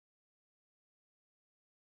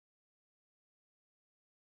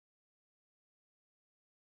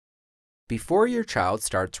Before your child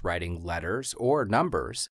starts writing letters or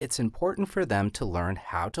numbers, it's important for them to learn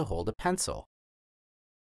how to hold a pencil.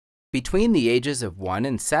 Between the ages of 1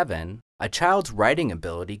 and 7, a child's writing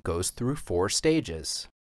ability goes through 4 stages.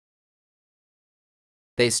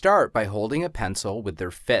 They start by holding a pencil with their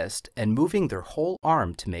fist and moving their whole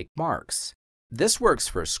arm to make marks. This works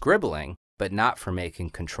for scribbling, but not for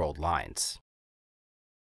making controlled lines.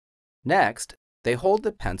 Next, they hold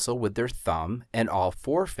the pencil with their thumb and all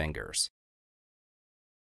 4 fingers,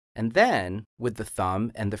 and then with the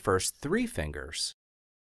thumb and the first 3 fingers.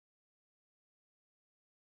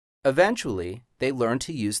 Eventually, they learn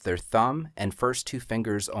to use their thumb and first 2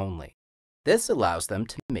 fingers only. This allows them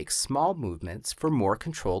to make small movements for more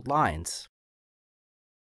controlled lines.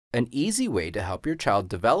 An easy way to help your child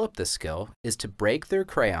develop this skill is to break their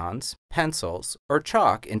crayons, pencils, or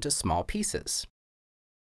chalk into small pieces.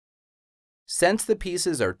 Since the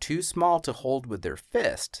pieces are too small to hold with their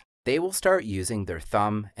fist, they will start using their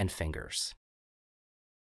thumb and fingers.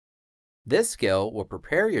 This skill will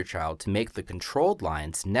prepare your child to make the controlled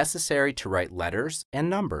lines necessary to write letters and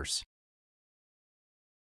numbers.